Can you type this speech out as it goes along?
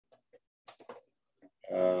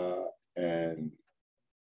And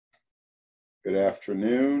good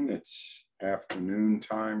afternoon. It's afternoon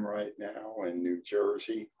time right now in New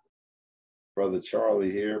Jersey. Brother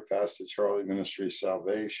Charlie here, Pastor Charlie, Ministry of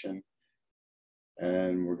Salvation.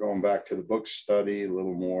 And we're going back to the book study, a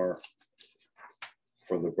little more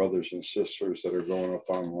for the brothers and sisters that are going up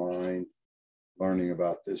online, learning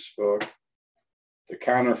about this book, The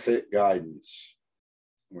Counterfeit Guidance.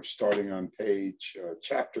 We're starting on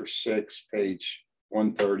chapter 6, page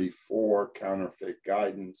 134, Counterfeit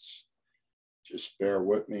Guidance. Just bear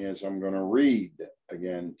with me as I'm going to read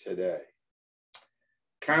again today.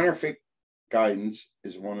 Counterfeit guidance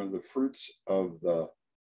is one of the fruits of the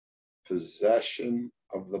possession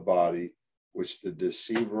of the body, which the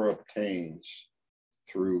deceiver obtains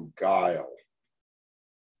through guile.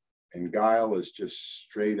 And guile is just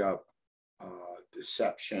straight up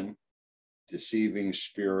deception, deceiving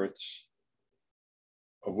spirits,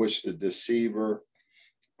 of which the deceiver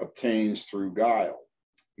obtains through guile.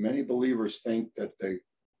 Many believers think that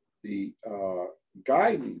the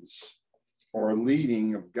guidance or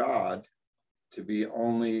leading of God to be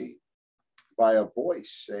only by a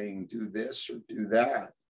voice saying, do this or do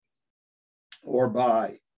that, or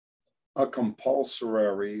by a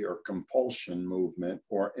compulsory or compulsion movement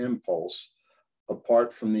or impulse,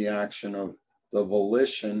 apart from the action of the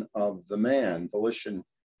volition of the man. Volition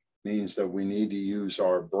means that we need to use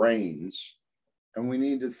our brains and we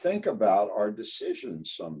need to think about our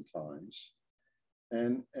decisions sometimes.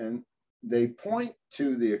 And they point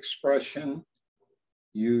to the expression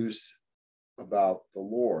used about the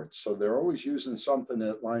Lord. So they're always using something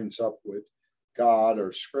that lines up with God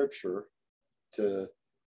or scripture to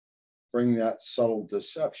bring that subtle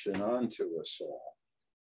deception onto us all.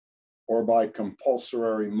 Or by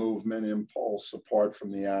compulsory movement, impulse, apart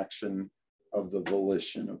from the action of the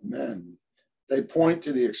volition of men. They point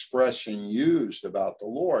to the expression used about the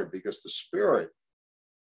Lord because the Spirit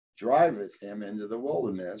driveth him into the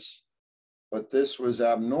wilderness. But this was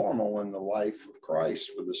abnormal in the life of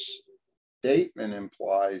Christ, for the statement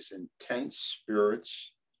implies intense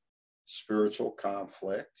spiritual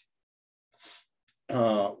conflict,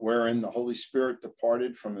 wherein the Holy Spirit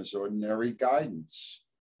departed from his ordinary guidance.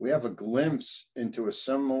 We have a glimpse into a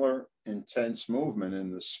similar intense movement in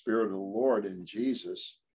the Spirit of the Lord in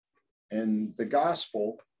Jesus in the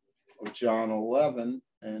Gospel of John 11.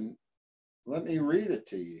 And let me read it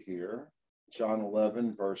to you here. John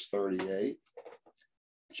 11, verse 38.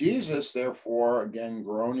 Jesus, therefore, again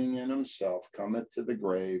groaning in himself, cometh to the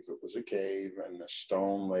grave. It was a cave, and the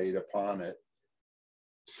stone laid upon it.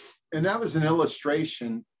 And that was an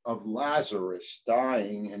illustration of Lazarus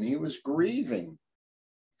dying, and he was grieving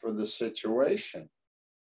for the situation.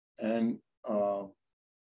 And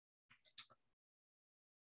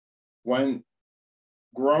when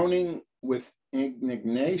groaning with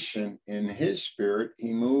indignation in his spirit,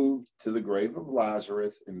 he moved to the grave of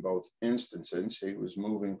Lazarus. In both instances, he was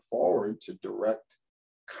moving forward to direct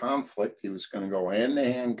conflict. He was going to go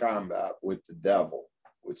hand-to-hand combat with the devil,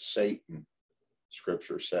 with Satan,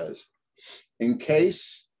 scripture says. In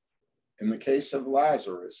the case of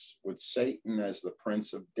Lazarus, with Satan as the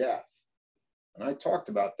prince of death. And I talked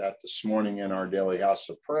about that this morning in our daily house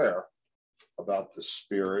of prayer, about the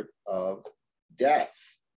spirit of death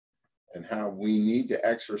and how we need to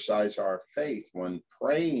exercise our faith when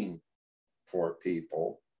praying for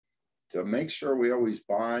people to make sure we always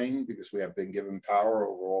bind, because we have been given power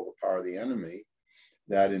over all the power of the enemy,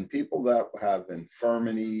 that in people that have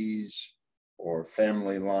infirmities or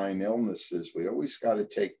family line illnesses, we always got to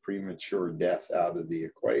take premature death out of the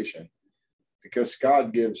equation, because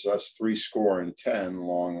God gives us 70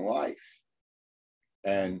 long life.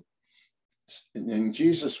 And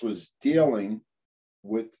Jesus was dealing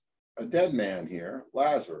with a dead man here,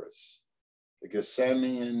 Lazarus. The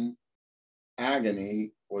Gethsemane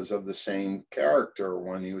agony was of the same character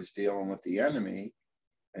when he was dealing with the enemy.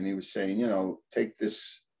 And he was saying, take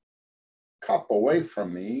this cup away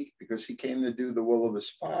from me, because he came to do the will of his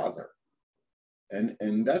Father.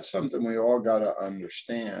 And that's something we all got to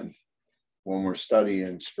understand when we're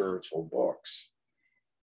studying spiritual books.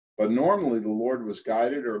 But normally the Lord was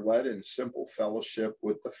guided or led in simple fellowship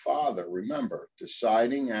with the Father. Remember,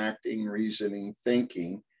 deciding, acting, reasoning,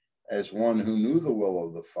 thinking as one who knew the will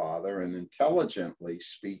of the Father, and intelligently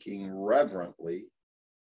speaking reverently,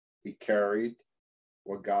 he carried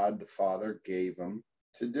what God the Father gave him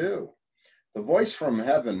to do. The voice from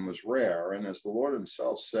heaven was rare, and as the Lord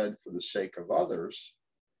himself said, for the sake of others,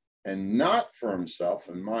 and not for himself.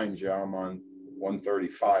 And mind you, I'm on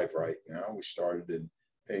 135 right now. We started in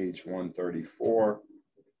page 134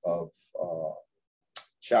 of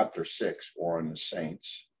chapter 6, War on the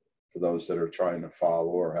Saints. for those that are trying to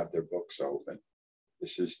follow or have their books open.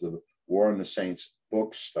 This is the War on the Saints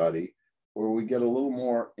book study, where we get a little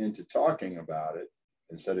more into talking about it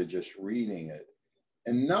instead of just reading it.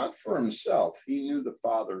 And not for himself. He knew the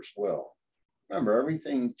Father's will. Remember,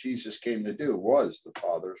 everything Jesus came to do was the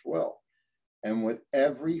Father's will. And with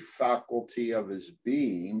every faculty of his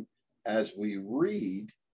being, as we read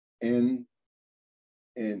in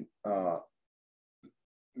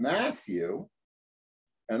Matthew,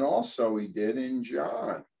 and also he did in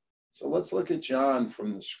John. So let's look at John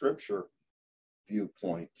from the scripture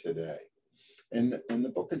viewpoint today. In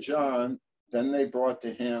the book of John, then they brought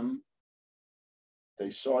to him, they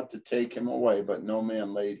sought to take him away, but no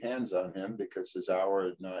man laid hands on him because his hour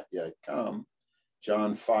had not yet come.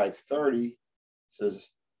 John 5:30 says,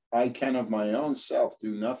 I can of my own self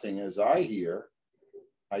do nothing as I hear.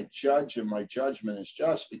 I judge, and my judgment is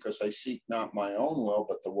just, because I seek not my own will,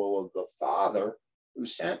 but the will of the Father who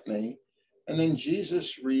sent me. And then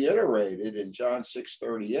Jesus reiterated in John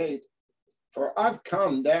 6:38, for I've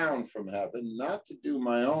come down from heaven not to do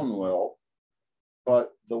my own will,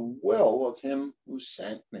 but the will of him who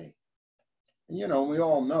sent me. And, you know, we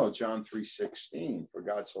all know John 3:16, for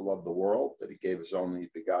God so loved the world that he gave his only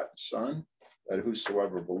begotten Son, that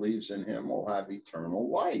whosoever believes in him will have eternal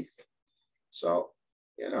life. So,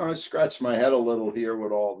 you know, I scratched my head a little here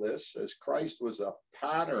with all this, as Christ was a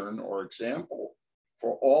pattern or example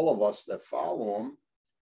for all of us that follow him.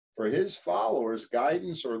 For his followers,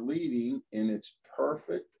 guidance or leading in its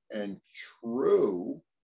perfect and true,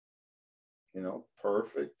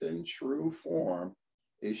 perfect and true form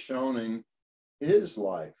is shown in his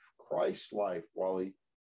life, Christ's life, while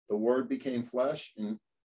the Word became flesh, and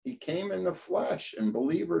he came in the flesh, and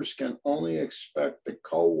believers can only expect the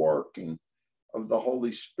co-working of the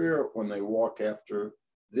Holy Spirit when they walk after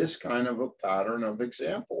this kind of a pattern of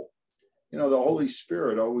example. You know, the Holy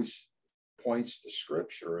Spirit always points to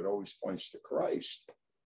Scripture. It always points to Christ.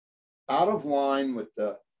 Out of line with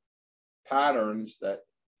the patterns that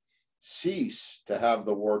cease to have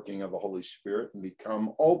the working of the Holy Spirit and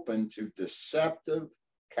become open to deceptive,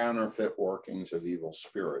 counterfeit workings of evil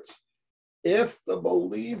spirits. If the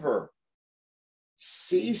believer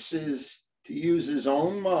ceases to use his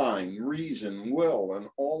own mind, reason, will, and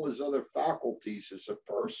all his other faculties as a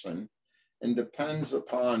person, and depends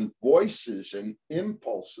upon voices and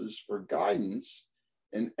impulses for guidance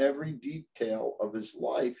in every detail of his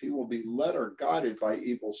life, he will be led or guided by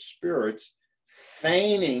evil spirits,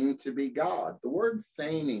 feigning to be God. The word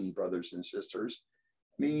feigning, brothers and sisters,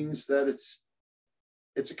 means that it's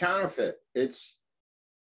a counterfeit. It's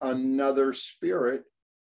another spirit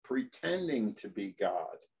pretending to be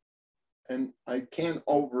God. And I can't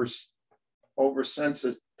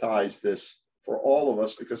oversensitize this for all of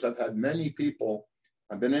us, because I've had many people,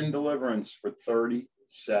 I've been in deliverance for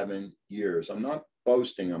 37 years. I'm not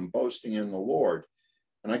boasting, I'm boasting in the Lord.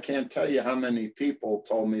 And I can't tell you how many people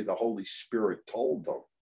told me the Holy Spirit told them.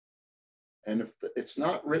 And if it's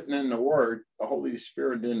not written in the Word, the Holy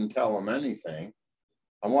Spirit didn't tell them anything.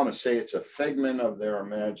 I want to say it's a figment of their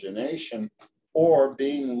imagination, or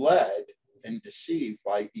being led and deceived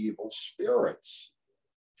by evil spirits,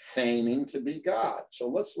 feigning to be God. So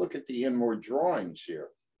let's look at the inward drawings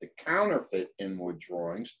here, the counterfeit inward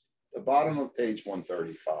drawings, the bottom of page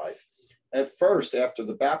 135. At first, after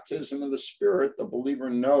the baptism of the Spirit, the believer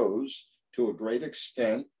knows to a great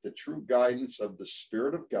extent the true guidance of the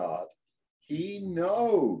Spirit of God. He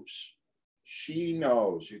knows, she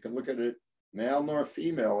knows. You can look at it, male nor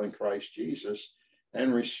female in Christ Jesus,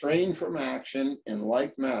 and restrain from action in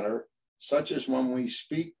like manner, such as when we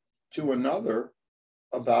speak to another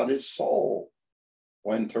about his soul,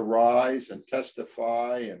 when to rise and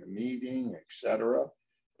testify in a meeting, etc.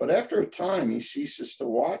 But after a time, he ceases to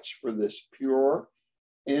watch for this pure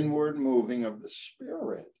inward moving of the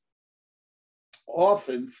Spirit,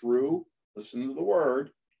 often through, listen to the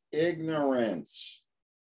word, ignorance.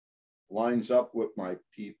 Lines up with my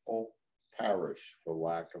people perish for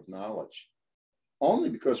lack of knowledge. Only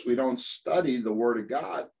because we don't study the Word of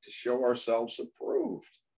God to show ourselves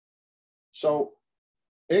approved. So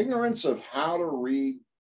ignorance of how to read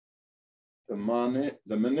the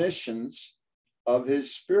monitions of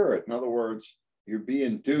his Spirit. In other words, you're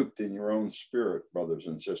being duped in your own spirit, brothers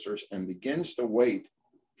and sisters, and begins to wait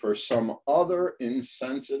for some other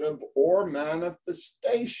insensitive or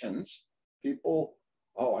manifestations. People,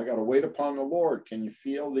 oh, I got to wait upon the Lord. Can you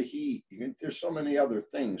feel the heat? There's so many other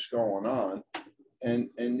things going on.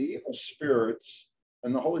 And the evil spirits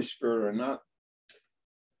and the Holy Spirit are not,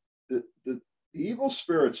 the evil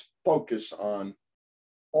spirits focus on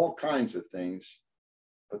all kinds of things,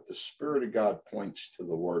 but the Spirit of God points to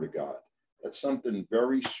the Word of God. That's something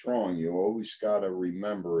very strong you always got to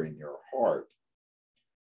remember in your heart,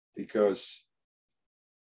 because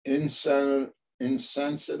insensitive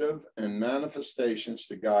and manifestations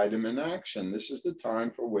to guide him in action. This is the time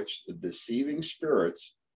for which the deceiving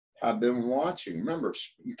spirits have been watching. Remember,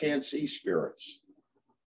 you can't see spirits.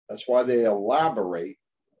 That's why they elaborate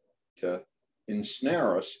to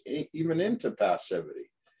ensnare us even into passivity,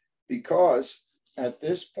 because at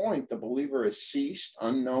this point, the believer has ceased,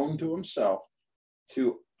 unknown to himself,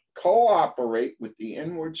 to cooperate with the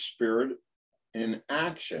inward spirit in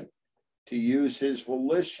action, to use his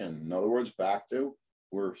volition. In other words, back to,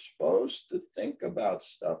 we're supposed to think about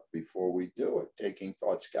stuff before we do it, taking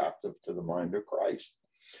thoughts captive to the mind of Christ.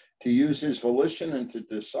 To use his volition and to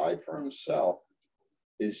decide for himself,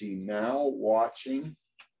 is he now watching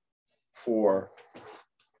for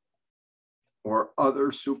or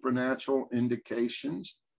other supernatural indication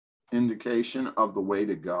of the way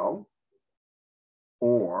to go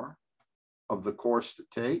or of the course to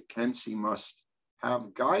take? Hence, he must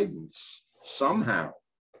have guidance somehow,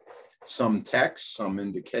 some text, some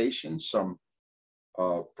indication, some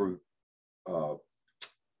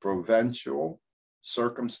provincial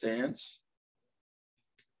circumstance,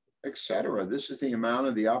 etc. This is the amount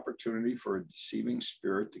of the opportunity for a deceiving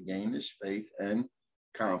spirit to gain his faith and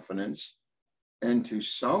confidence, and to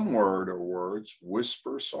some word or words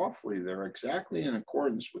whisper softly there, exactly in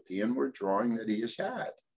accordance with the inward drawing that he has had,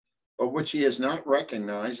 but which he has not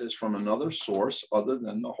recognized as from another source other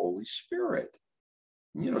than the Holy Spirit.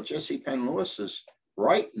 You know, Jesse Penn Lewis is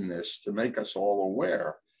writing this to make us all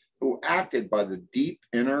aware, who acted by the deep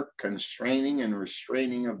inner constraining and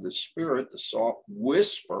restraining of the spirit. The soft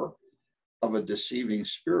whisper of a deceiving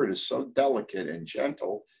spirit is so delicate and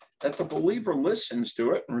gentle that the believer listens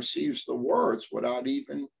to it and receives the words without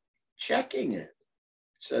even checking it.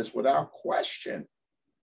 It says without question,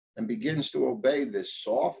 and begins to obey this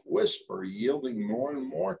soft whisper, yielding more and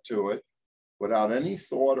more to it without any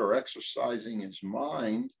thought or exercising his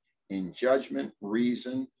mind in judgment,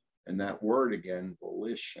 reason, and that word again,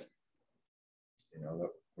 volition. You know, that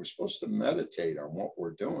we're supposed to meditate on what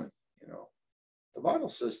we're doing. You know, the Bible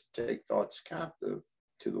says to take thoughts captive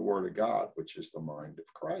to the word of God, which is the mind of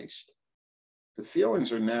Christ. The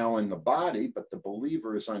feelings are now in the body, but the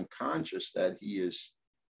believer is unconscious that he is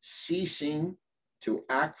ceasing to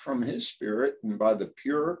act from his spirit, and by the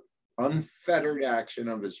pure, unfettered action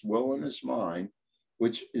of his will and his mind,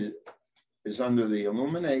 which is under the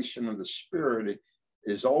illumination of the Spirit,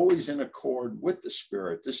 is always in accord with the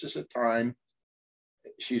Spirit. This is a time,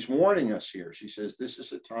 she's warning us here. She says, this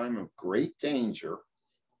is a time of great danger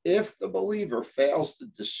if the believer fails to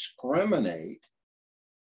discriminate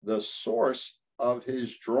the source of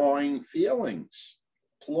his drawing feelings,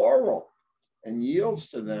 plural, and yields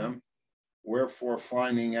to them, wherefore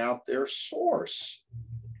finding out their source.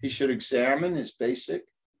 He should examine his basic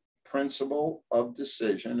principle of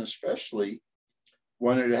decision, especially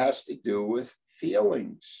when it has to do with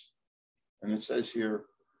feelings. And it says here,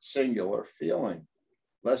 singular feeling,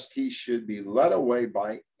 lest he should be led away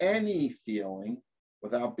by any feeling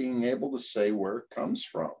without being able to say where it comes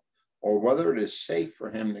from or whether it is safe for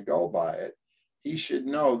him to go by it. He should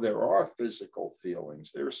know there are physical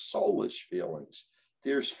feelings, there's soulish feelings,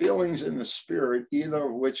 there's feelings in the spirit, either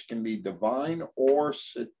of which can be divine or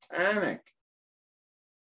satanic.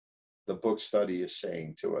 The book study is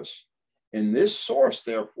saying to us. In this source,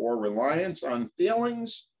 therefore, reliance on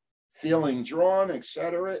feelings, feeling drawn,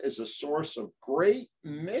 etc., is a source of great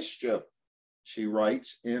mischief, she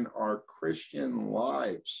writes, in our Christian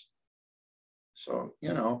lives. So,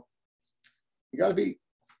 you know, you got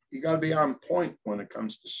to be on point when it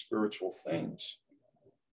comes to spiritual things.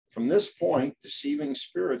 From this point, deceiving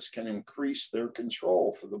spirits can increase their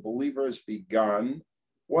control, for the believer has begun.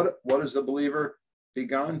 What has the believer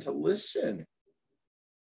begun? To listen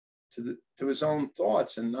to his own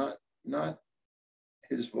thoughts and not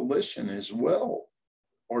his volition, his will,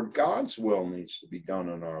 or God's will needs to be done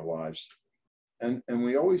in our lives. And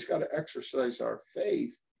we always got to exercise our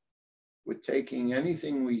faith with taking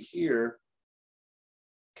anything we hear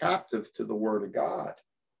captive to the word of God.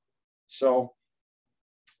 So,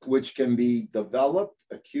 which can be developed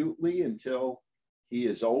acutely until he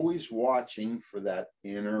is always watching for that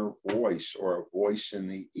inner voice or a voice in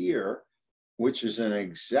the ear, which is an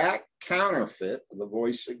exact counterfeit of the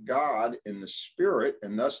voice of God in the spirit,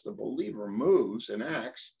 and thus the believer moves and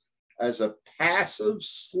acts as a passive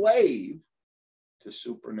slave to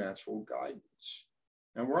supernatural guidance.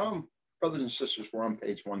 And we're on, brothers and sisters, we're on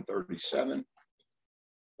page 137.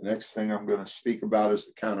 The next thing I'm going to speak about is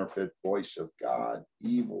the counterfeit voice of God.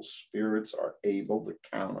 Evil spirits are able to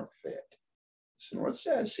counterfeit. Listen to what it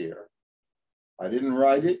says here. I didn't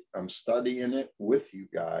write it. I'm studying it with you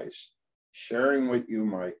guys, sharing with you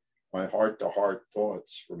my heart-to-heart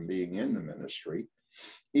thoughts from being in the ministry.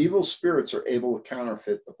 Evil spirits are able to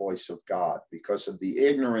counterfeit the voice of God because of the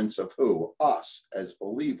ignorance of who? Us as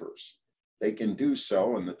believers. They can do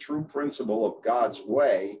so, and the true principle of God's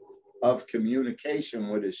way of communication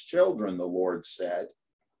with his children, the Lord said.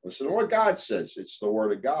 Listen to what God says. It's the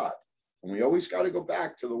word of God. And we always got to go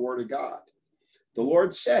back to the word of God. The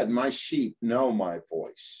Lord said, my sheep know my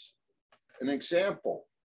voice. An example,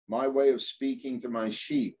 my way of speaking to my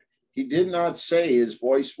sheep. He did not say his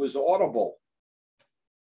voice was audible.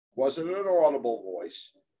 Wasn't an audible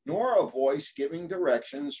voice, nor a voice giving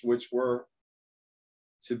directions which were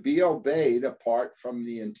to be obeyed apart from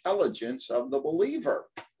the intelligence of the believer.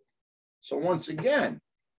 So once again,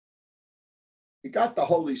 you got the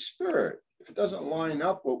Holy Spirit. If it doesn't line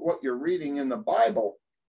up with what you're reading in the Bible,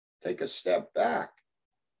 take a step back.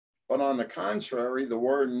 But on the contrary, the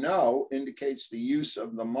word know indicates the use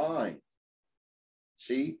of the mind.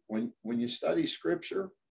 See, when you study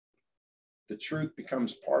scripture, the truth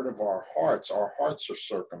becomes part of our hearts. Our hearts are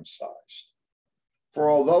circumcised. For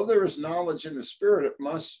although there is knowledge in the spirit, it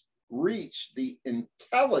must reach the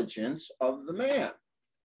intelligence of the man.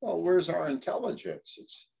 Well, where's our intelligence?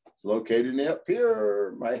 It's located up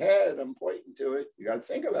here, my head, I'm pointing to it. You got to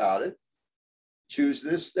think about it. Choose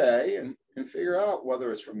this day and figure out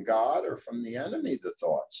whether it's from God or from the enemy, the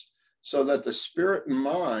thoughts, so that the spirit and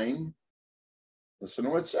mind, listen to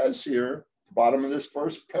what it says here, the bottom of this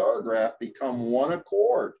first paragraph, become one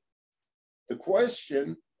accord. The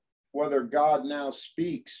question, whether God now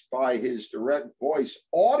speaks by his direct voice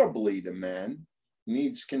audibly to men,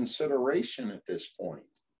 needs consideration at this point.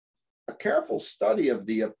 A careful study of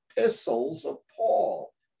the epistles of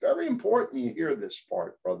Paul. Very important you hear this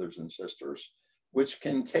part, brothers and sisters, which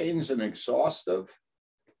contains an exhaustive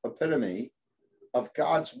epitome of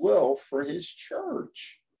God's will for his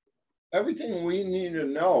church. Everything we need to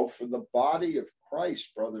know for the body of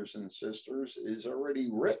Christ, brothers and sisters, is already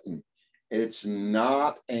written. It's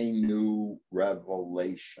not a new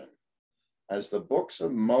revelation. As the books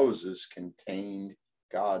of Moses contained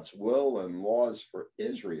God's will and laws for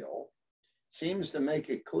Israel, seems to make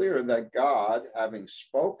it clear that God, having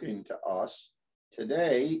spoken to us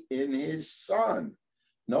today in his Son,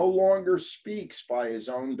 no longer speaks by his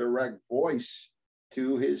own direct voice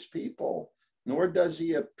to his people, nor does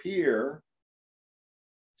he appear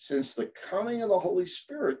since the coming of the Holy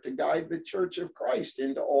Spirit to guide the church of Christ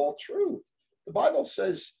into all truth. The Bible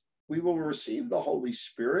says we will receive the Holy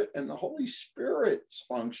Spirit, and the Holy Spirit's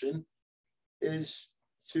function is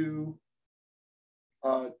to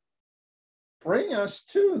bring us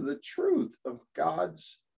to the truth of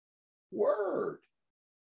God's word.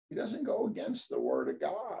 He doesn't go against the word of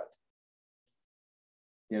God.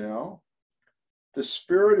 You know, the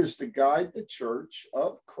Spirit is to guide the church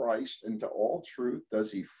of Christ into all truth.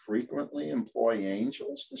 Does he frequently employ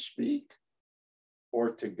angels to speak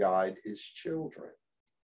or to guide his children?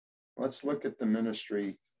 Let's look at the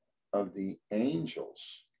ministry of the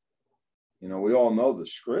angels. You know, we all know the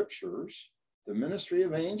scriptures. The ministry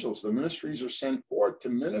of angels, the ministries are sent forth to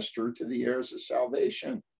minister to the heirs of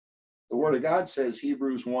salvation. The word of God says,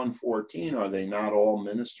 Hebrews 1:14, are they not all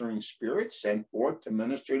ministering spirits sent forth to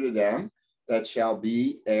minister to them that shall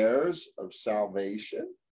be heirs of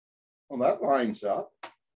salvation? Well, that lines up,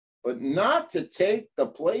 but not to take the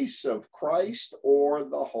place of Christ or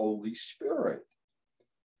the Holy Spirit.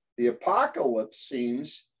 The apocalypse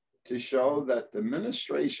seems to show that the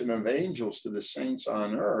ministration of angels to the saints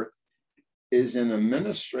on earth is an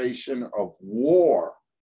administration of war.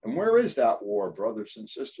 And where is that war, brothers and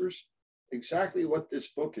sisters? Exactly what this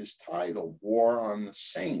book is titled, War on the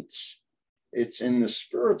Saints. It's in the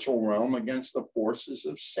spiritual realm against the forces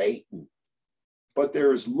of Satan. But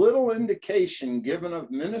there is little indication given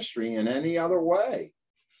of ministry in any other way.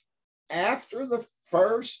 After the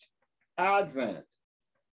first advent,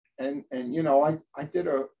 and you know,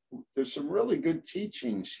 there's some really good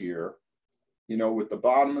teachings here, you know, with the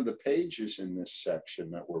bottom of the pages in this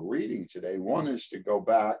section that we're reading today. One is to go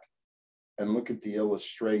back and look at the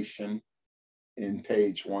illustration in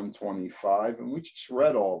page 125. And we just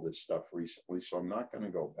read all this stuff recently, so I'm not going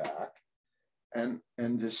to go back. And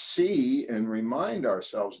to see and remind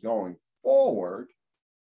ourselves going forward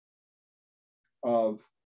of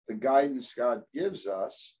the guidance God gives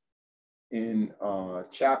us in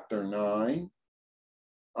chapter 9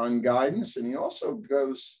 on guidance. And he also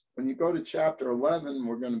goes, when you go to chapter 11,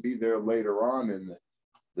 we're going to be there later on in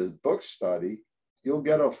the book study, you'll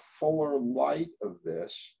get a fuller light of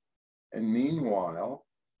this. And meanwhile,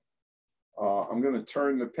 I'm going to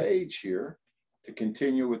turn the page here to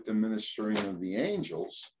continue with the ministering of the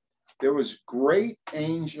angels, there was great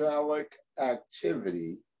angelic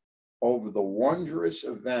activity over the wondrous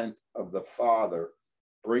event of the Father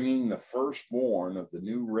bringing the firstborn of the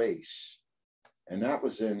new race. And that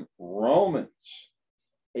was in Romans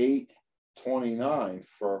 8:29,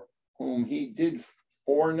 for whom he did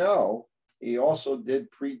foreknow, he also did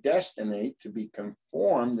predestinate to be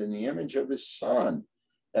conformed in the image of his Son,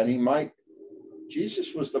 that he might,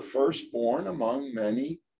 Jesus was the firstborn among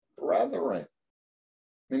many brethren.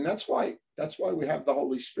 I mean, that's why we have the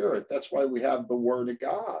Holy Spirit. That's why we have the Word of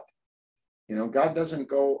God. You know, God doesn't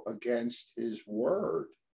go against his word.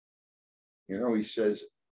 You know, he says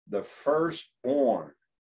the firstborn.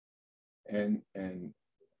 And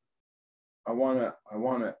I want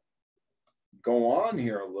to go on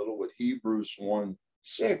here a little with Hebrews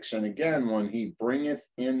 1:6. And again, when he bringeth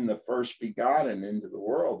in the first begotten into the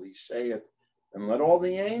world, he saith, and let all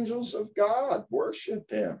the angels of God worship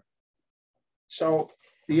him. So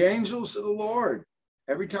the angels of the Lord,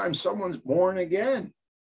 every time someone's born again,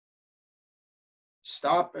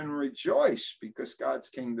 stop and rejoice, because God's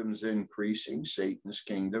kingdom is increasing. Satan's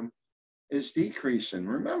kingdom is decreasing.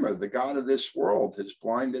 Remember, the God of this world has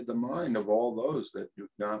blinded the mind of all those that do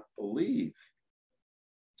not believe.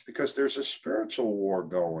 It's because there's a spiritual war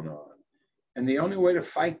going on. And the only way to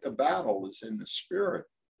fight the battle is in the Spirit.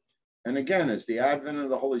 And again, as the advent of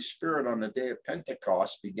the Holy Spirit on the day of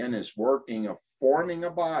Pentecost began his working of forming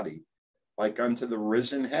a body like unto the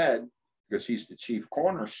risen head, because he's the chief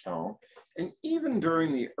cornerstone. And even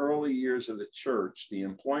during the early years of the church, the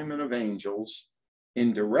employment of angels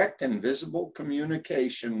in direct and visible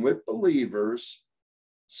communication with believers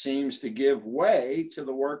seems to give way to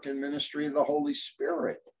the work and ministry of the Holy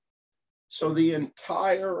Spirit. So the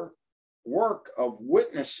entire work of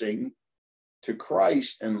witnessing to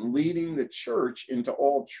Christ and leading the church into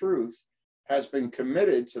all truth has been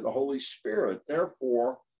committed to the Holy Spirit.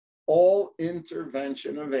 Therefore, all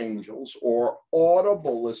intervention of angels or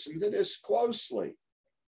audible, listen to this closely.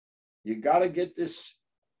 You got to get this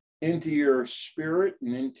into your spirit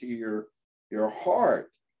and into your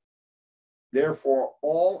heart. Therefore,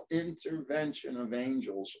 all intervention of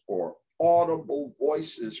angels or audible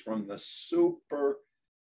voices from the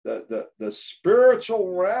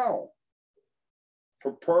spiritual realm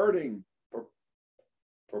purporting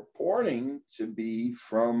to be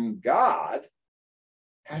from God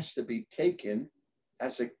has to be taken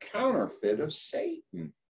as a counterfeit of Satan.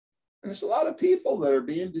 And there's a lot of people that are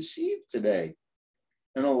being deceived today,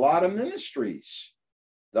 and a lot of ministries.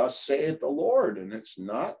 Thus saith the Lord, and it's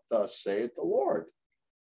not thus saith the Lord.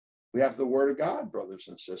 We have the Word of God, brothers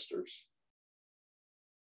and sisters.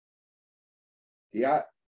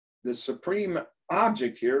 The supreme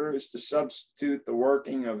object here is to substitute the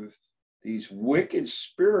working of these wicked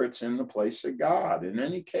spirits in the place of God. In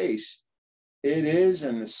any case, it is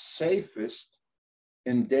and the safest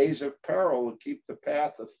in days of peril to keep the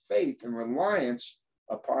path of faith and reliance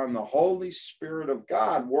upon the Holy Spirit of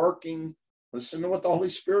God working. Listen to what the Holy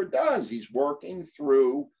Spirit does. He's working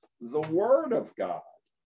through the Word of God.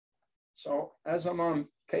 So as I'm on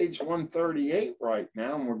page 138 right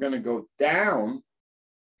now, and we're going to go down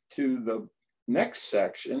to the next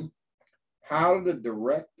section, how to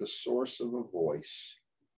direct the source of a voice.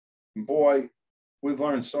 And boy, we've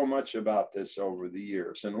learned so much about this over the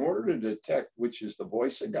years. In order to detect which is the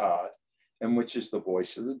voice of God and which is the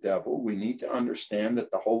voice of the devil, we need to understand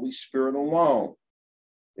that the Holy Spirit alone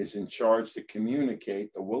is in charge to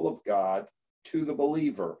communicate the will of God to the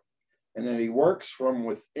believer, and that he works from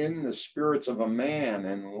within the spirits of a man,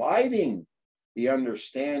 enlightening the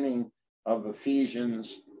understanding of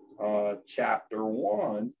Ephesians chapter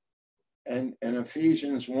 1. And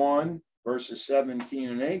Ephesians 1, verses 17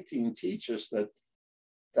 and 18 teach us that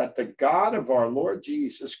the God of our Lord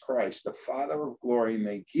Jesus Christ, the Father of glory,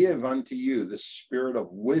 may give unto you the spirit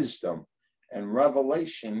of wisdom and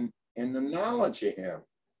revelation in the knowledge of him,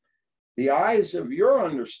 the eyes of your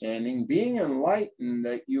understanding being enlightened,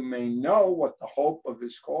 that you may know what the hope of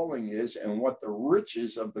his calling is and what the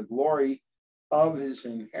riches of the glory of his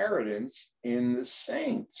inheritance in the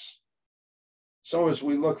saints. So as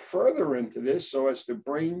we look further into this, so as to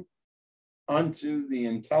bring unto the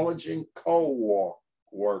intelligent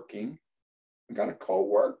co-working, we got to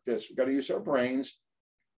co-work this. We got to use our brains,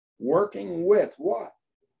 working with what?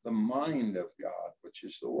 The mind of God, which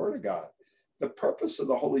is the Word of God. The purpose of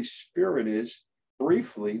the Holy Spirit is,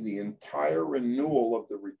 briefly, the entire renewal of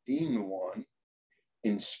the redeemed one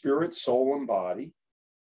in spirit, soul, and body.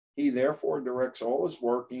 He therefore directs all his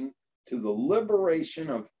working to the liberation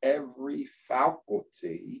of every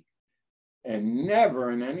faculty, and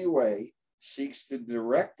never in any way seeks to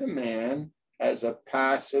direct a man as a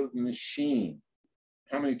passive machine.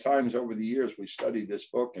 How many times over the years we studied this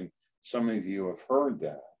book, and some of you have heard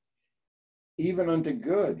that. Even unto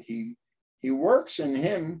good. He works in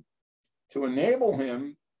him to enable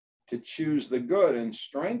him to choose the good and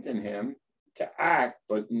strengthen him to act,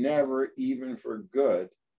 but never even for good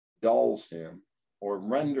dulls him or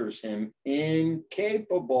renders him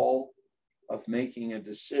incapable of making a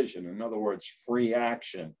decision. In other words, free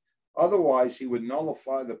action. Otherwise, he would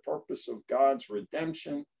nullify the purpose of God's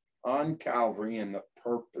redemption on Calvary and the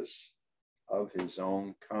purpose of his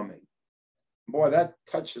own coming. Boy, that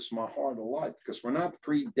touches my heart a lot, because we're not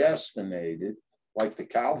predestinated like the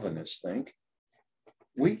Calvinists think.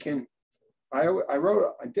 We can, I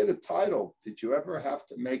did a title, Did You Ever Have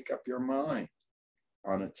to Make Up Your Mind?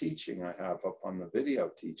 On a teaching I have up on the video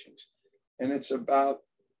teachings. And it's about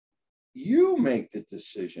you make the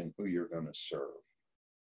decision who you're going to serve.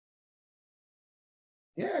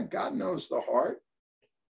 Yeah, God knows the heart,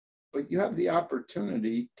 but you have the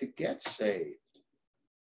opportunity to get saved.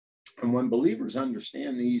 And when believers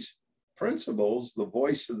understand these principles, the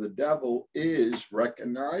voice of the devil is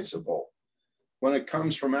recognizable. When it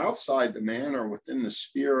comes from outside the man or within the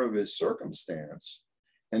sphere of his circumstance,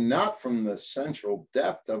 and not from the central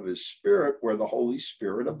depth of his spirit where the Holy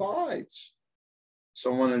Spirit abides.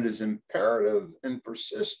 So when it is imperative and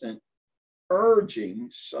persistent, urging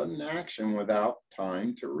sudden action without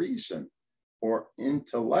time to reason, or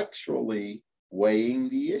intellectually weighing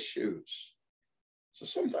the issues. So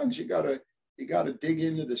sometimes you gotta dig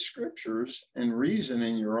into the scriptures and reason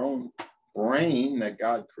in your own brain that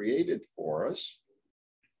God created for us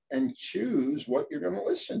and choose what you're going to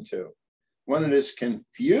listen to. When it is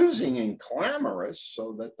confusing and clamorous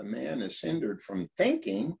so that the man is hindered from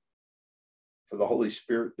thinking, for the Holy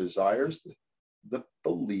Spirit desires the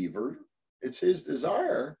believer, it's his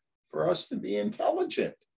desire for us to be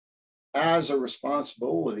intelligent as a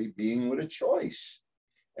responsibility, being with a choice,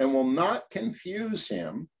 and will not confuse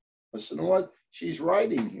him. Listen to what she's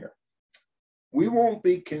writing here. We won't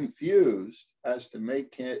be confused as to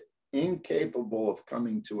make it incapable of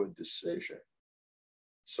coming to a decision.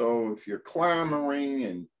 So if you're clamoring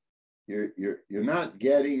and you're not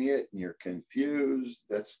getting it and you're confused,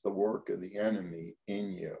 that's the work of the enemy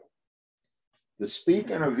in you. The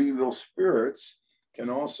speaking of evil spirits can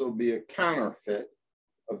also be a counterfeit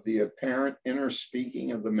of the apparent inner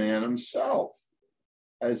speaking of the man himself,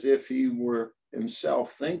 as if he were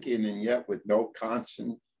himself thinking and yet with no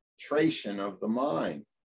concentration of the mind.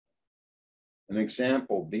 An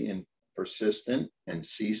example being persistent and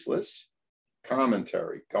ceaseless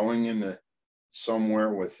commentary, going into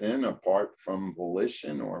somewhere within apart from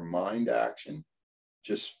volition or mind action,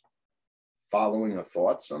 just following a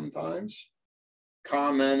thought sometimes,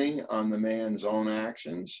 commenting on the man's own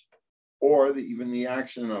actions or even the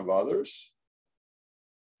action of others,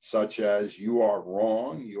 such as you are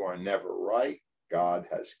wrong, you are never right, God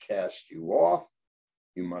has cast you off,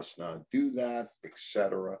 you must not do that,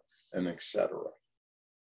 etc. and etc.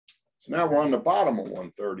 So now we're on the bottom of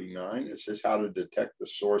 139. It says how to detect the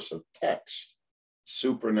source of text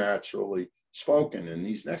supernaturally spoken. And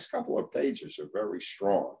these next couple of pages are very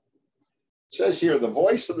strong. It says here, the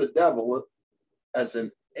voice of the devil as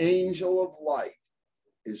an angel of light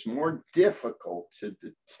is more difficult to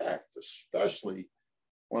detect, especially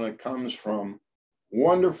when it comes from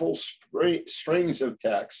wonderful strings of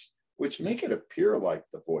text, which make it appear like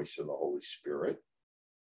the voice of the Holy Spirit.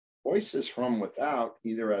 Voices from without,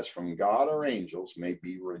 either as from God or angels, may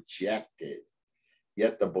be rejected.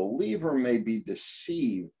 Yet the believer may be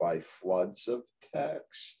deceived by floods of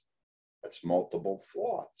text. That's multiple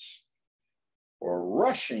thoughts or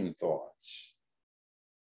rushing thoughts.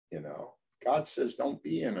 You know, God says, don't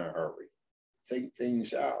be in a hurry. Think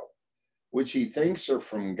things out, which he thinks are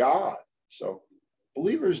from God. So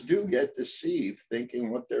believers do get deceived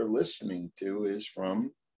thinking what they're listening to is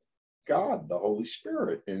from God, the Holy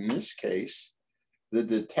Spirit. In this case, the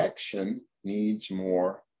detection needs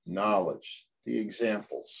more knowledge. The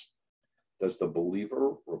examples. Does the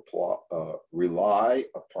believer rely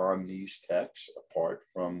upon these texts apart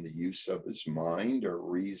from the use of his mind or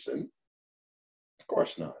reason? Of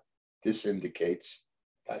course not. This indicates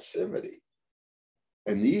passivity.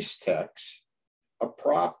 And these texts a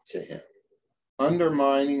prop to him,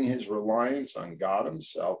 undermining his reliance on God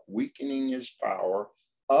himself, weakening his power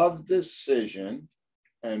of decision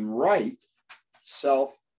and right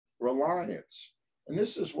self-reliance. And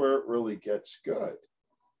this is where it really gets good.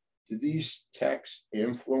 Do these texts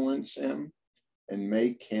influence him and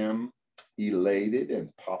make him elated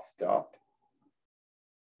and puffed up?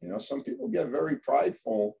 You know, some people get very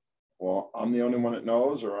prideful. Well, I'm the only one that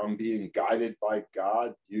knows, or I'm being guided by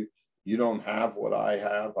God. You you don't have what I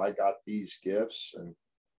have. I got these gifts. And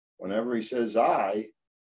whenever he says I,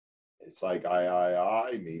 it's like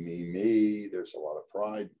I, me. There's a lot of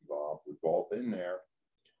pride involved. We've all been there.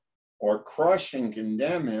 Or crush and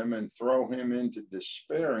condemn him and throw him into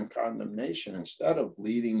despair and condemnation instead of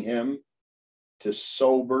leading him to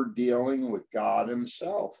sober dealing with God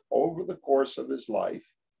himself over the course of his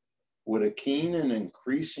life, with a keen and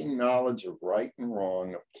increasing knowledge of right and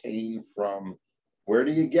wrong obtained from, where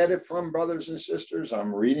do you get it from, brothers and sisters?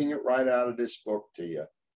 I'm reading it right out of this book to you.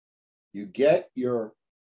 You get your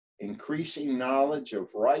increasing knowledge of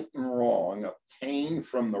right and wrong obtained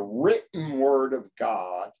from the written word of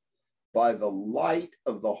God by the light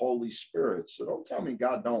of the Holy Spirit. So don't tell me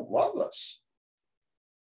God don't love us.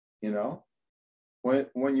 You know,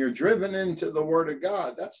 when you're driven into the word of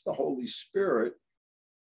God, that's the Holy Spirit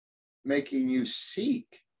making you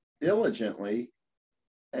seek diligently.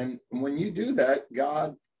 And when you do that,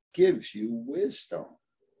 God gives you wisdom.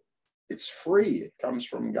 It's free. It comes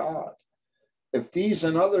from God. If these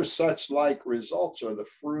and other such like results are the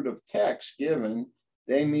fruit of text given,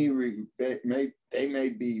 they may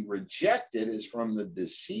be rejected as from the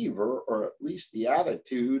deceiver, or at least the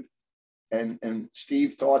attitude. And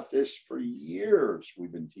Steve taught this for years.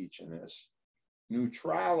 We've been teaching this.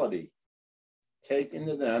 Neutrality taken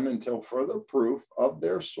to them until further proof of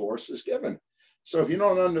their source is given. So if you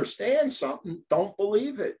don't understand something, don't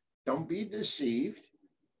believe it. Don't be deceived.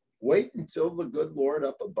 Wait until the good Lord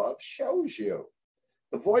up above shows you.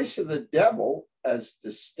 The voice of the devil, as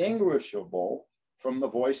distinguishable from the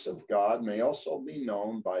voice of God, may also be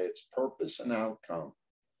known by its purpose and outcome.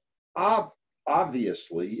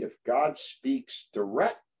 Obviously, if God speaks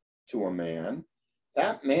direct to a man,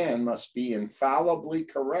 that man must be infallibly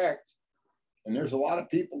correct. And there's a lot of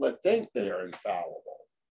people that think they are infallible.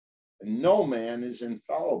 And no man is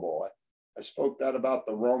infallible. I spoke that about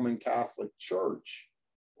the Roman Catholic Church,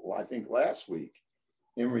 well, I think last week.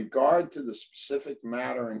 In regard to the specific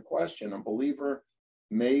matter in question, a believer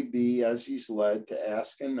may be, as he's led, to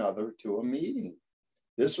ask another to a meeting.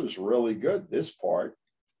 This was really good, this part.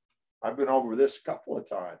 I've been over this a couple of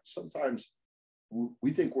times. Sometimes we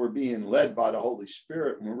think we're being led by the Holy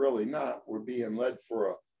Spirit, and we're really not. We're being led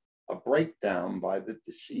for a breakdown by the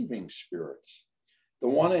deceiving spirits. The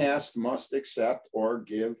one asked must accept or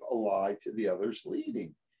give a lie to the other's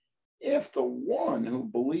leading. If the one who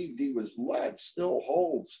believed he was led still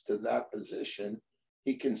holds to that position,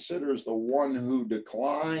 he considers the one who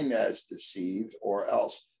declined as deceived, or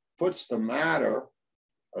else puts the matter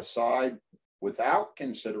aside without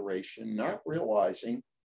consideration, not realizing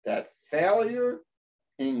that failure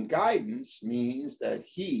in guidance means that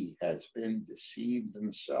he has been deceived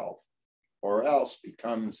himself, or else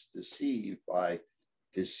becomes deceived by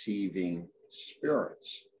deceiving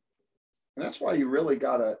spirits. And that's why you really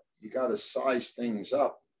gotta size things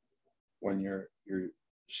up when you're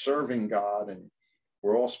serving God, and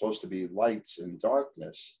we're all supposed to be lights in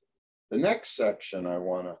darkness. The next section I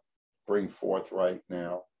want to bring forth right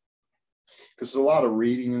now, because there's a lot of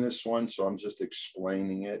reading in this one, so I'm just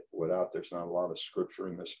explaining it there's not a lot of scripture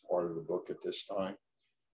in this part of the book at this time.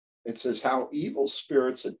 It says how evil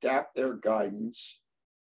spirits adapt their guidance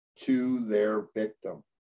to their victim.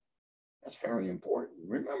 That's very important.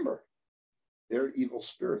 Remember, they're evil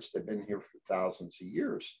spirits. They've been here for thousands of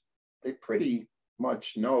years. They pretty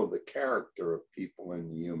much know the character of people in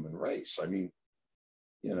the human race. I mean,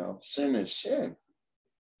 sin is sin.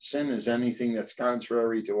 Sin is anything that's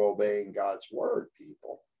contrary to obeying God's word,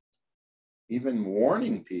 people. Even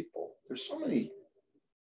warning people. There's so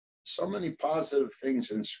many positive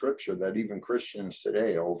things in scripture that even Christians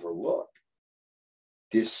today overlook.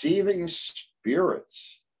 Deceiving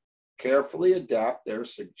spirits carefully adapt their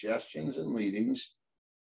suggestions and leadings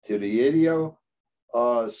to the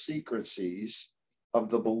idiosyncrasies of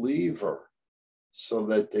the believer, so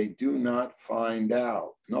that they do not find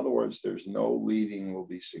out. In other words, there's no leading will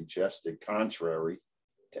be suggested contrary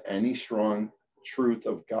to any strong truth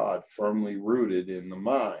of God firmly rooted in the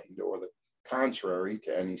mind, or the contrary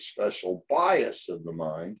to any special bias of the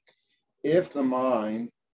mind. If the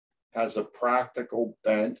mind has a practical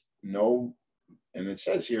bent, and it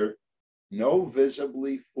says here, no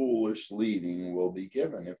visibly foolish leading will be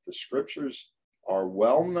given. If the scriptures are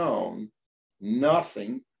well known,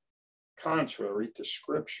 nothing contrary to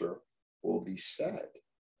scripture will be said.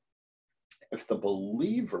 If the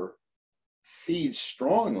believer feeds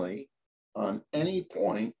strongly on any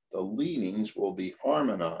point, the leadings will be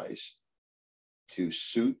harmonized to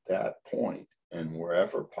suit that point, and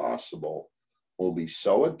wherever possible, will be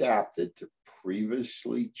so adapted to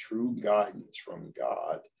previously true guidance from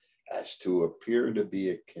God as to appear to be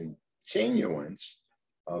a continuance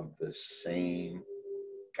of the same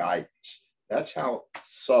guidance. That's how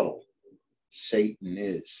subtle Satan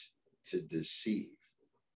is to deceive.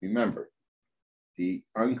 Remember, the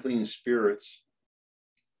unclean spirits,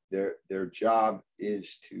 their job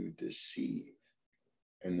is to deceive.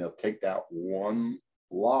 And they'll take that one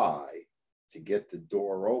lie to get the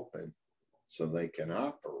door open so they can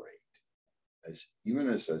operate. Even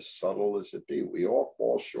as subtle as it be, we all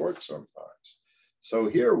fall short sometimes. So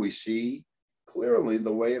here we see clearly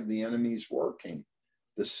the way of the enemy's working.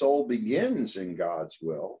 The soul begins in God's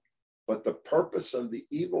will, but the purpose of the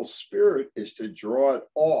evil spirit is to draw it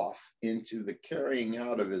off into the carrying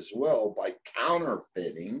out of his will by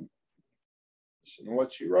counterfeiting. Listen to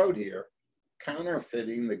what she wrote here.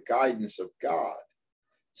 Counterfeiting the guidance of God.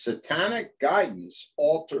 Satanic guidance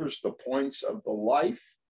alters the points of the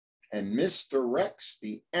life and misdirects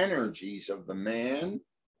the energies of the man.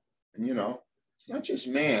 And it's not just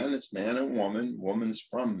man, it's man and woman. Woman's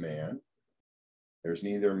from man. There's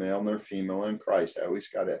neither male nor female in Christ. I always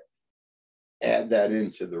got to add that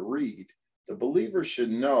into the read. The believer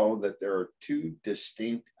should know that there are two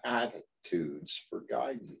distinct attitudes for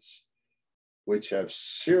guidance, which have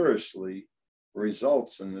seriously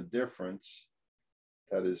results in the difference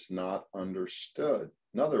that is not understood.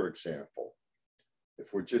 Another example,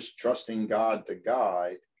 if we're just trusting God to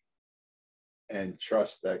guide and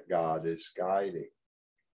trust that God is guiding,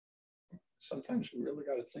 sometimes we really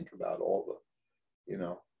got to think about all the,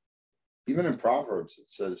 even in Proverbs, it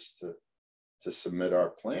says to submit our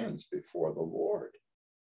plans before the Lord.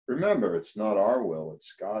 Remember, it's not our will,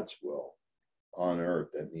 it's God's will on earth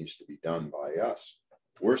that needs to be done by us.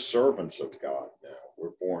 We're servants of God now.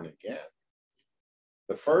 We're born again.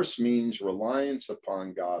 The first means reliance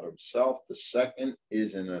upon God himself. The second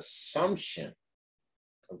is an assumption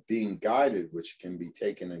of being guided, which can be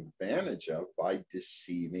taken advantage of by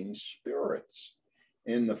deceiving spirits.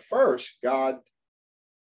 In the first, God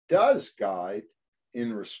does guide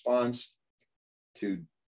in response to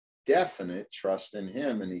definite trust in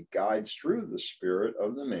him, and he guides through the spirit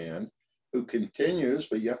of the man who continues,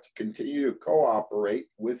 but you have to continue to cooperate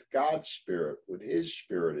with God's spirit, with his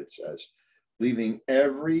spirit, it says, leaving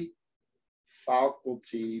every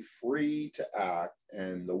faculty free to act,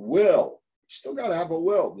 and the will, you still got to have a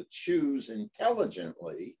will to choose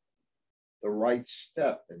intelligently the right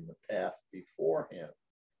step in the path before him.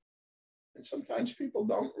 And sometimes people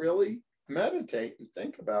don't really meditate and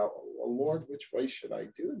think about, well, Lord, which way should I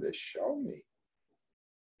do this? Show me.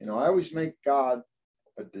 I always make God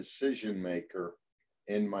a decision maker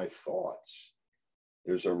in my thoughts.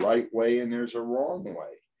 There's a right way and there's a wrong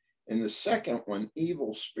way. In the second one,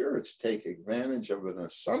 evil spirits take advantage of an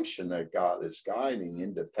assumption that God is guiding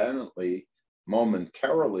independently,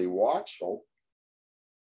 momentarily watchful.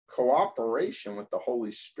 Cooperation with the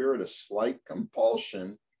Holy Spirit, a slight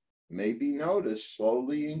compulsion, may be noticed,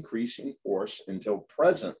 slowly increasing force until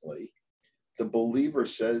presently the believer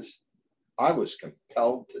says, I was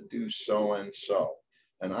compelled to do so and so,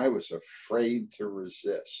 and I was afraid to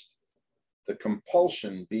resist. The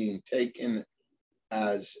compulsion being taken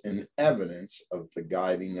as an evidence of the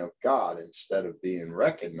guiding of God instead of being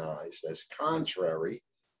recognized as contrary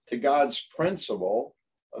to God's principle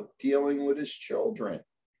of dealing with his children.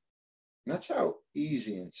 And that's how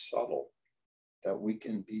easy and subtle that we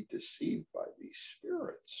can be deceived by these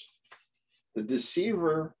spirits. The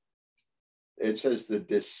deceiver, it says the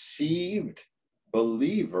deceived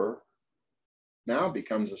believer now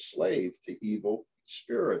becomes a slave to evil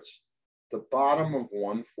spirits. The bottom of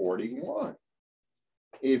 141.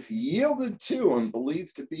 If yielded to and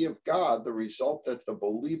believed to be of God, the result that the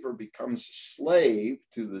believer becomes a slave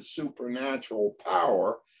to the supernatural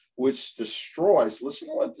power which destroys, listen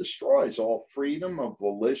to what destroys, all freedom of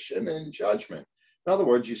volition and judgment. In other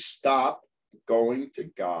words, you stop going to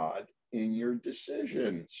God in your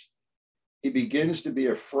decisions. He begins to be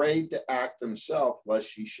afraid to act himself,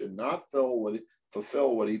 lest he should not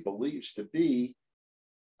fulfill what he believes to be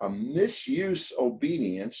a misuse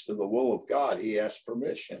obedience to the will of God. He asks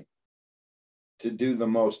permission to do the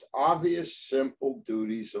most obvious, simple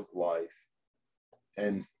duties of life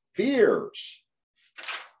and fears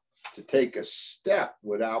to take a step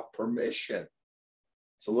without permission.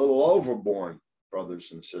 It's a little overboard,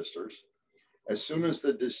 brothers and sisters. As soon as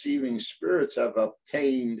the deceiving spirits have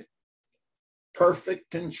obtained perfect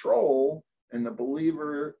control and the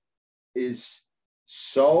believer is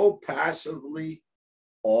so passively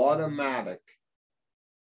automatic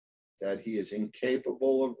that he is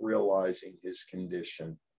incapable of realizing his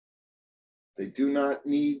condition, they do not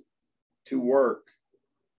need to work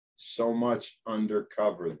so much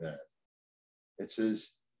undercover then. It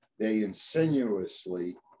says they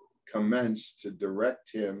insinuously commenced to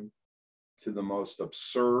direct him to the most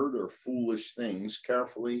absurd or foolish things,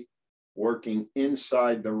 carefully working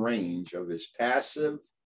inside the range of his passive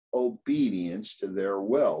obedience to their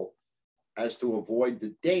will, as to avoid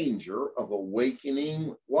the danger of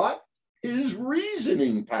awakening what? His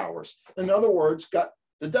reasoning powers. In other words,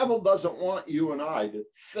 the devil doesn't want you and I to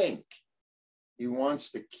think. He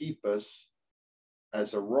wants to keep us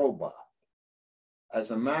as a robot,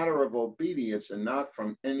 as a matter of obedience and not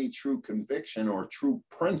from any true conviction or true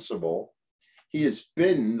principle. He is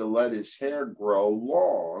bidden to let his hair grow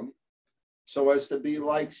long so as to be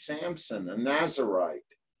like Samson, a Nazarite,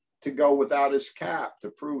 to go without his cap, to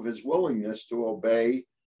prove his willingness to obey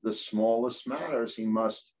the smallest matters. He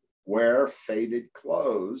must wear faded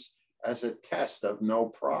clothes as a test of no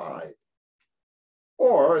pride,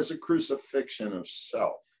 or as a crucifixion of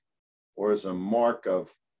self, or as a mark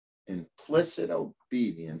of implicit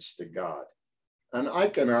obedience to God. And I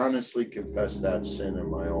can honestly confess that sin in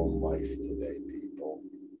my own life today, people.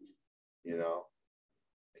 You know,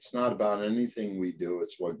 it's not about anything we do,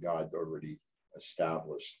 it's what God already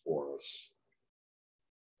established for us.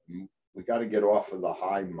 We got to get off of the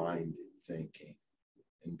high-minded thinking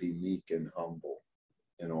and be meek and humble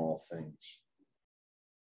in all things.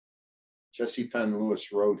 Jesse Penn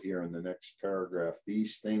Lewis wrote here in the next paragraph,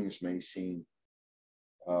 these things may seem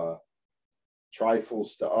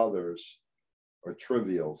trifles to others or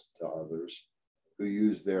trivials to others who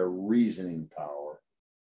use their reasoning power,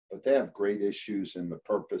 but they have great issues in the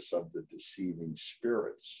purpose of the deceiving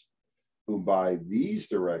spirits, who by these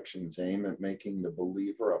directions aim at making the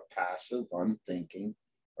believer a passive, unthinking,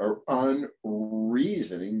 or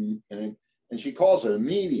unreasoning, and she calls it a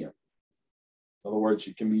medium. In other words,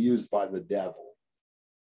 it can be used by the devil.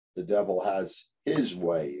 The devil has his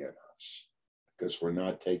way in us because we're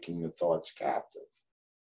not taking the thoughts captive.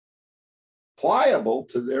 Pliable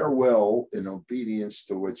to their will in obedience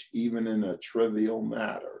to which, even in a trivial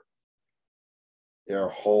matter, their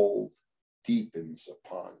hold deepens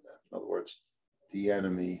upon them. In other words, the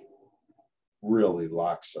enemy really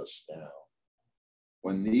locks us down.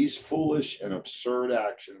 When these foolish and absurd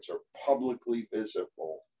actions are publicly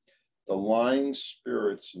visible, the lying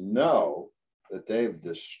spirits know that they've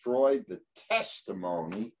destroyed the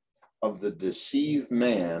testimony of the deceived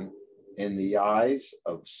man in the eyes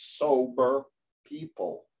of sober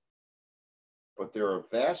people. But there are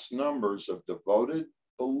vast numbers of devoted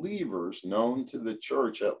believers known to the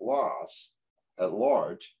church at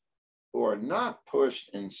large who are not pushed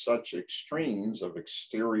in such extremes of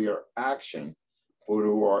exterior action, but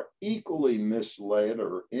who are equally misled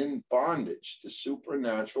or in bondage to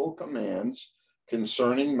supernatural commands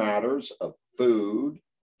concerning matters of food,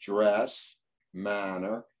 dress,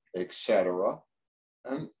 manner, etc.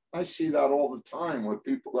 And I see that all the time with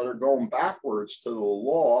people that are going backwards to the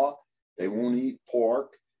law. They won't eat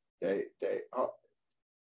pork.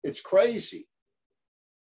 It's crazy.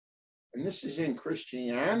 And this is in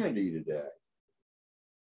Christianity today,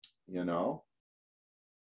 you know.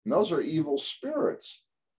 And those are evil spirits.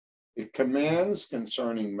 It commands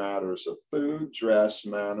concerning matters of food, dress,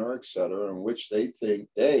 manner, etc., in which they think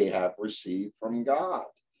they have received from God.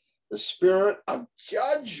 The spirit of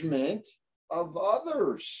judgment of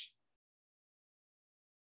others.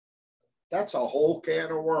 That's a whole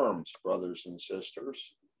can of worms, brothers and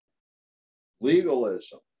sisters.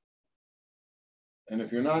 Legalism. And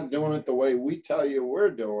if you're not doing it the way we tell you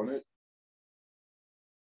we're doing it,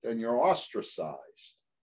 then you're ostracized.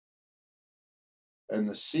 And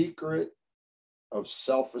the secret of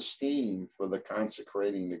self-esteem for the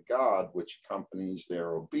consecrating to God, which accompanies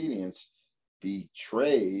their obedience,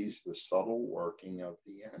 betrays the subtle working of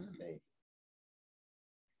the enemy.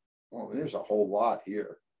 Well, there's a whole lot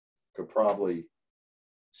here. Could probably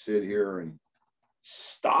sit here and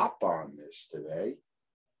stop on this today,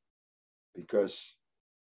 because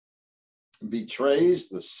it betrays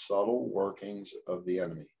the subtle workings of the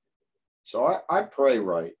enemy. So I pray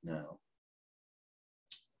right now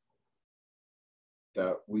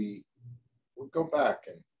that we will go back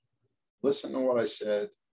and listen to what I said.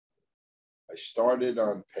 I started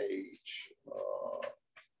on page,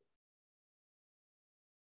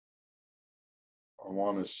 I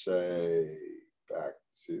want to say back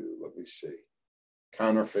to, let me see,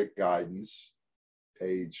 Counterfeit Guidance,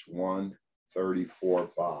 page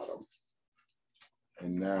 134 bottom.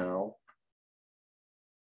 And now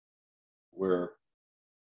we're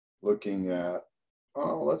looking at,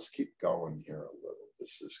 oh, let's keep going here a little.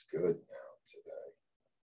 This is good now today.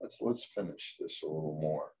 Let's finish this a little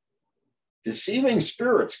more. Deceiving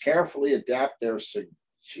spirits carefully adapt their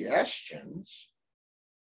suggestions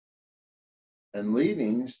and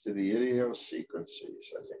leadings to the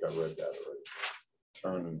idiosyncrasies. I think I read that already.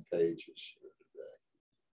 Turning pages here today.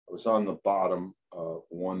 I was on the bottom of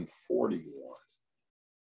 141.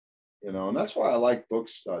 You know, and that's why I like book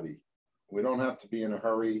study. We don't have to be in a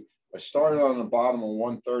hurry. I started on the bottom of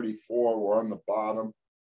 134. We're on the bottom,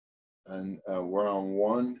 and we're on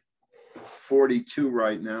 142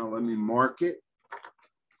 right now. Let me mark it.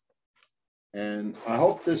 And I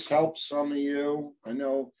hope this helps some of you. I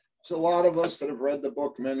know there's a lot of us that have read the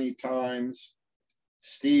book many times.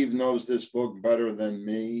 Steve knows this book better than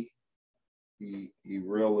me. He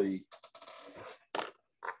really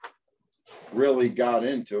got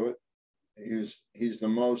into it. He's the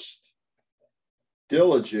most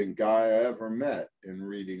diligent guy I ever met in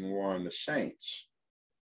reading War on the Saints.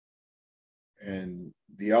 And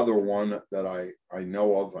the other one that I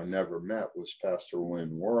know of, I never met, was Pastor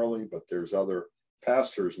Wynn Worley, but there's other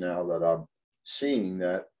pastors now that I'm seeing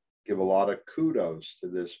that give a lot of kudos to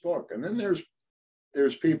this book. And then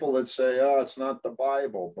there's people that say, oh, it's not the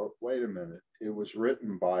Bible, but wait a minute. It was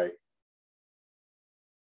written by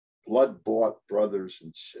blood-bought brothers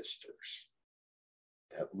and sisters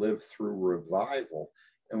that lived through revival.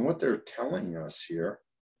 And what they're telling us here,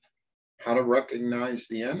 how to recognize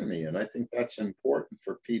the enemy. And I think that's important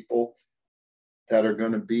for people that are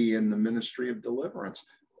going to be in the ministry of deliverance.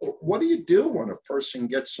 What do you do when a person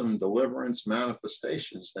gets some deliverance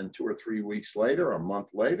manifestations, then 2 or 3 weeks later, a month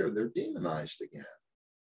later, they're demonized again?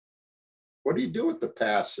 What do you do with the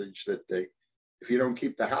passage that if you don't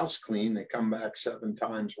keep the house clean, they come back 7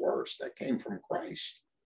 times worse? That came from Christ.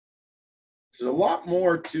 There's a lot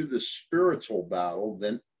more to the spiritual battle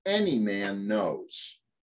than any man knows.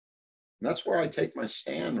 And that's where I take my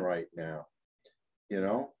stand right now. You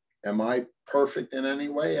know, am I perfect in any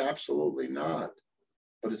way? Absolutely not.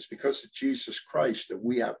 But it's because of Jesus Christ that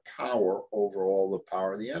we have power over all the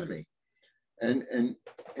power of the enemy. And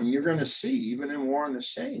you're going to see, even in War on the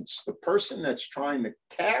Saints, the person that's trying to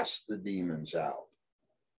cast the demons out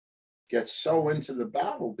gets so into the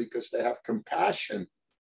battle because they have compassion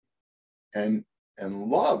and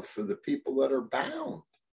love for the people that are bound.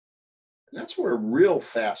 And that's where real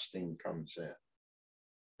fasting comes in.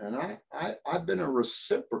 And I've been a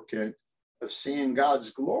recipient of seeing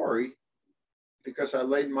God's glory because I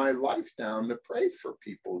laid my life down to pray for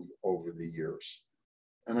people over the years.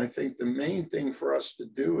 And I think the main thing for us to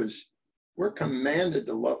do is we're commanded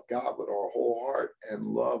to love God with our whole heart and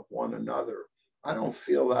love one another. I don't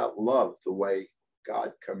feel that love the way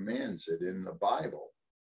God commands it in the Bible,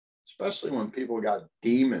 especially when people got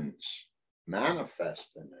demons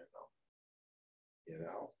manifesting in them, you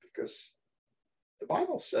know, because the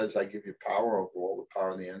Bible says, I give you power over all the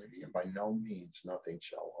power of the enemy, and by no means nothing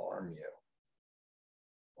shall harm you.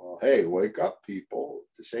 Well, hey, wake up, people.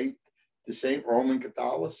 This ain't Roman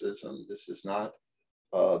Catholicism. This is not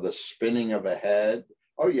the spinning of a head.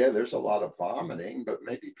 Oh, yeah, there's a lot of vomiting, but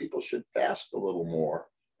maybe people should fast a little more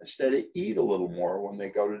instead of eat a little more when they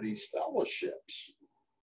go to these fellowships.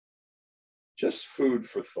 Just food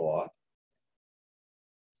for thought.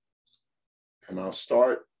 And I'll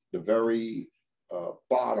start the very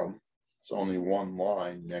bottom. It's only one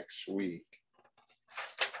line next week.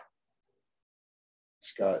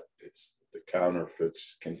 It's the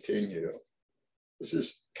counterfeits continue. This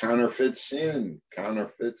is counterfeit sin,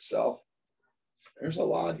 counterfeit self. There's a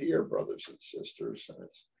lot here, brothers and sisters, and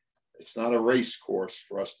it's not a race course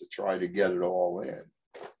for us to try to get it all in.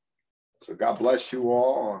 So God bless you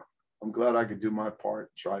all. I'm glad I could do my part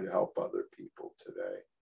and try to help other people today.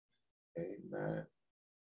 Amen.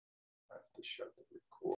 I have to shut the